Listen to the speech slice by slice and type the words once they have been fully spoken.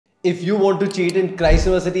If you want to cheat in Christ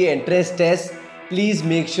University entrance test, please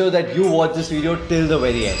make sure that you watch this video till the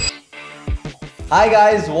very end. Hi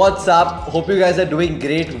guys, what's up? Hope you guys are doing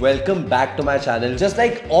great. Welcome back to my channel. Just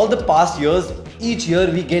like all the past years, each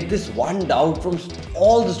year we get this one doubt from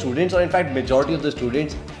all the students, or in fact majority of the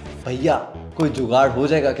students. भैया कोई जुगाड़ हो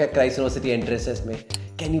जाएगा क्या Christ University entrance test में?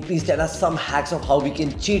 Can you please tell us some hacks of how we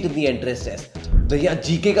can cheat in the entrance test? भैया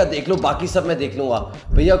GK का देख लो, बाकी सब मैं देख लूँगा.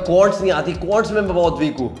 भैया क्वांट्स नहीं आती, क्वांट्स में मैं बहुत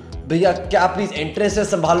वीक हूँ. भैया क्या प्लीज एंट्रेंस से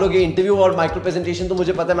संभाल लोगे? इंटरव्यू और माइक्रो प्रेजेंटेशन तो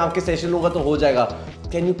मुझे पता है, मैं आपके सेशन लूंगा तो हो जाएगा.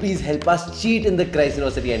 Can you please help us cheat in the Christ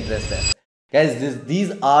university entrance test? Guys,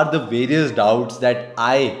 these are the various doubts that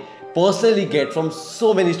I personally get from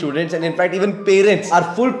so many students, and in fact even parents are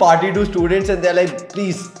full party to students and they're like,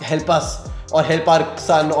 please help us or help our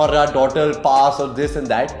son or our daughter pass or this and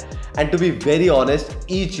that. And to be very honest,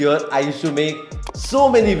 each year I used to make so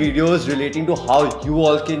many videos relating to how you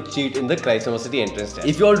all can cheat in the Christ University entrance test.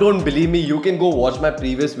 If you all don't believe me, you can go watch my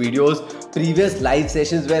previous videos, previous live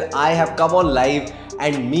sessions where I have come on live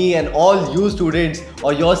and me and all you students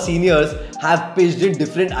or your seniors have pitched in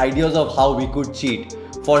different ideas of how we could cheat.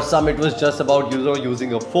 For some it was just about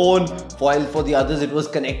using a phone, while for the others it was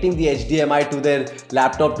connecting the HDMI to their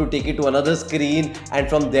laptop to take it to another screen, and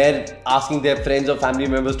from there asking their friends or family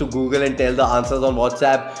members to Google and tell the answers on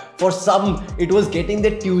WhatsApp. For some it was getting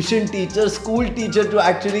the tuition teacher, school teacher to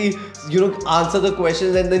actually answer the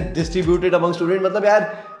questions and then distribute it among students. मतलब यार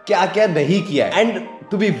क्या क्या नहीं किया है.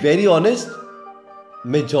 And to be very honest,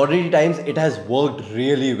 majority times it has worked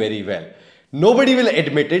really very well. Nobody will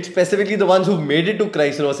admit it, specifically the ones who made it to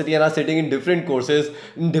Christ University and are sitting in different courses,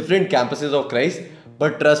 in different campuses of Christ.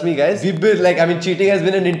 But trust me guys, cheating has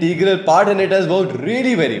been an integral part and it has worked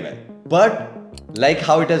really very well. But like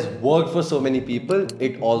how it has worked for so many people,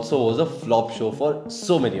 it also was a flop show for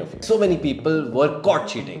so many of you. So many people were caught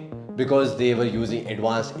cheating because they were using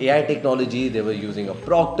advanced AI technology, they were using a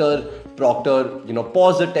proctor,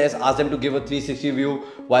 paused the test, asked them to give a 360 view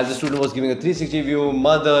while the student was giving a 360 view.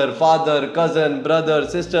 Mother, father, cousin, brother,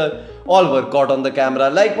 sister, all were caught on the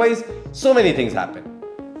camera. Likewise, so many things happen.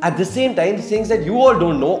 At the same time, things that you all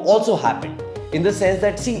don't know also happened. In the sense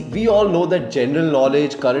that, see, we all know that general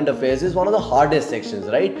knowledge, current affairs is one of the hardest sections,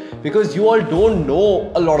 right? Because you all don't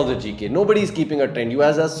know a lot of the GK. Nobody is keeping a trend. You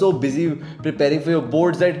guys are so busy preparing for your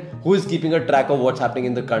boards that who is keeping a track of what's happening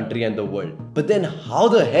in the country and the world? But then how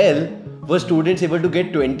the hell were students able to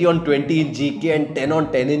get 20 on 20 in GK and 10 on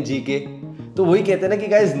 10 in GK? तो वही कहते हैं ना कि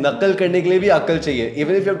guys, नकल करने के लिए भी अक्ल चाहिए.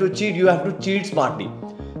 Even if you have to cheat, you have to cheat smartly.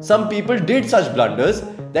 Some people did such blunders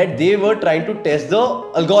that they were trying to test the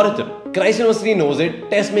algorithm. Christ University knows it,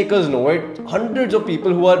 test makers know it, hundreds of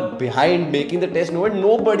people who are behind making the test know it.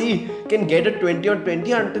 Nobody can get a 20 on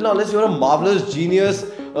 20 unless you're a marvelous genius,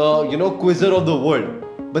 quizzer of the world.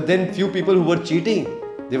 But then few people who were cheating,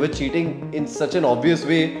 they were cheating in such an obvious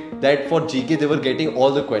way that for GK they were getting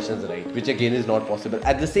all the questions right, which again is not possible.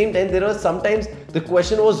 At the same time, there was sometimes the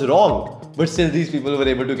question was wrong, but still these people were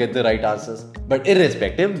able to get the right answers. But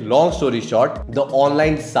irrespective, long story short, the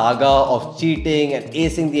online saga of cheating and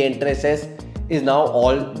acing the entrance test is now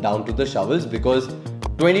all down to the shovels, because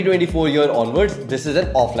 2024 year onwards, this is an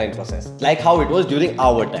offline process, like how it was during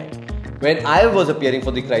our time. When I was appearing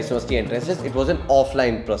for the Christ University entrance test, it was an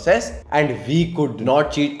offline process and we could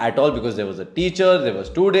not cheat at all because there was a teacher, there were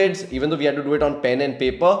students, even though we had to do it on pen and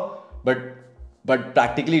paper, but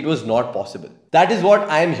practically it was not possible. That is what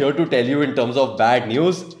I am here to tell you in terms of bad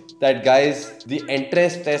news, that guys, the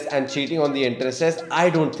entrance test and cheating on the entrance test,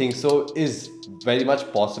 I don't think so is very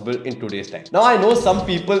much possible in today's time. Now I know some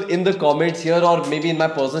people in the comments here or maybe in my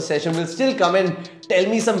personal session will still come and tell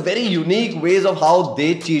me some very unique ways of how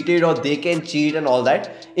they cheated or they can cheat and all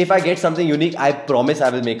that. If I get something unique, I promise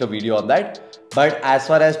I will make a video on that. But as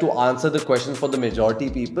far as to answer the question for the majority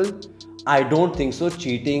people, I don't think so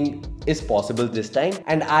cheating is possible this time.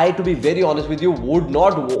 And I, to be very honest with you, would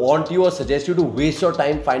not want you or suggest you to waste your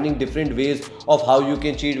time finding different ways of how you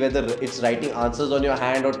can cheat, whether it's writing answers on your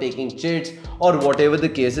hand or taking cheats or whatever the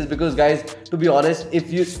case is. Because guys, to be honest,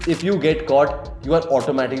 if you get caught, you are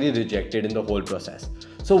automatically rejected in the whole process.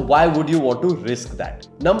 So why would you want to risk that?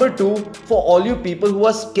 Number two, for all you people who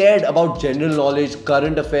are scared about general knowledge,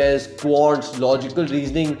 current affairs, quants, logical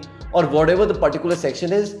reasoning, or whatever the particular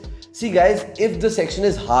section is, see guys, if the section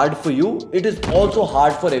is hard for you, it is also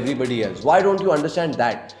hard for everybody else. Why don't you understand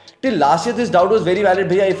that? Till last year, this doubt was very valid.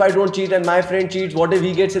 Bhaiya, if I don't cheat and my friend cheats, what if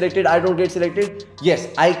he gets selected, I don't get selected? Yes,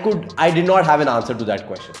 I did not have an answer to that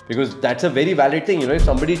question, because that's a very valid thing. If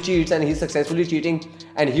somebody cheats and he's successfully cheating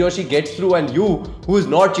and he or she gets through, and you who is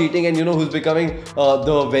not cheating and who's becoming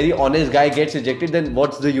the very honest guy gets rejected, then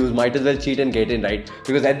what's the use? Might as well cheat and get in, right?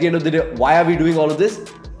 Because at the end of the day, why are we doing all of this?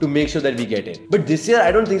 to make sure that we get in. But this year,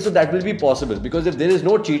 I don't think so that will be possible, because if there is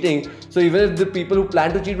no cheating, so even if the people who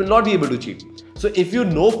plan to cheat will not be able to cheat. So if you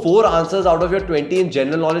know 4 answers out of your 20 in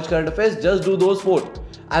general knowledge current affairs, just do those 4.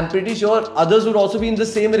 I'm pretty sure others would also be in the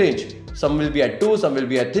same range. Some will be at 2, some will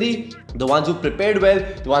be at 3. The ones who prepared well,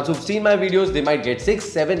 the ones who've seen my videos, they might get 6,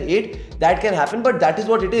 7, 8. That can happen, but that is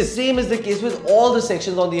what it is. Same is the case with all the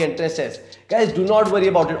sections on the entrance test. Guys, do not worry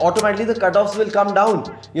about it. Automatically the cutoffs will come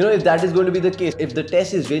down. You know, if that is going to be the case. If the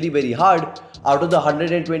test is really very hard, out of the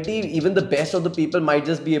 120, even the best of the people might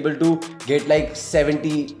just be able to get like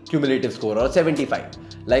 70 cumulative score or 75.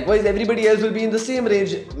 Likewise, everybody else will be in the same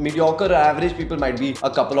range. Mediocre or average people might be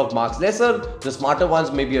a couple of marks lesser. The smarter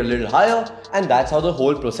ones may be a little higher. And that's how the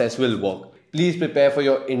whole process will work. Please prepare for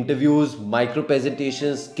your interviews, micro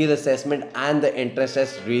presentations, skill assessment and the entrance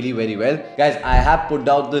test really very well. Guys, I have put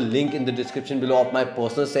down the link in the description below of my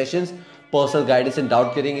personal sessions, personal guidance and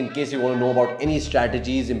doubt clearing, in case you want to know about any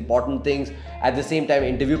strategies, important things. At the same time,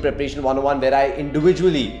 interview preparation 101, where I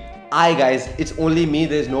individually, guys, it's only me,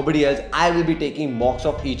 there's nobody else. I will be taking mocks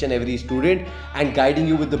of each and every student and guiding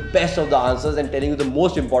you with the best of the answers and telling you the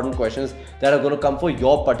most important questions that are going to come for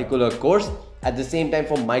your particular course. At the same time,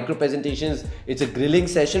 for micro presentations, it's a grilling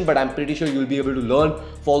session, but I'm pretty sure you'll be able to learn.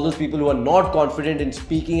 For all those people who are not confident in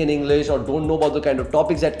speaking in English or don't know about the kind of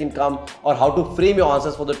topics that can come or how to frame your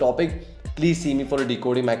answers for the topic, please see me for a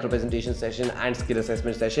decoding micro presentation session and skill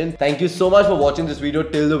assessment session. Thank you so much for watching this video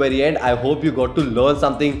till the very end. I hope you got to learn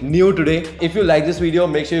something new today. If you like this video,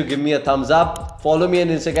 make sure you give me a thumbs up. Follow me on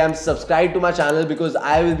Instagram, subscribe to my channel, because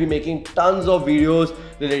I will be making tons of videos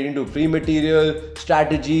relating to free material,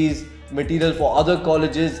 strategies, material for other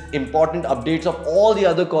colleges, important updates of all the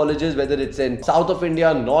other colleges, whether it's in south of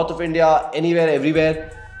India, north of India, anywhere,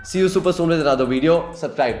 everywhere. See you super soon with another video.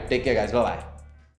 Subscribe. Take care, guys. Bye-bye.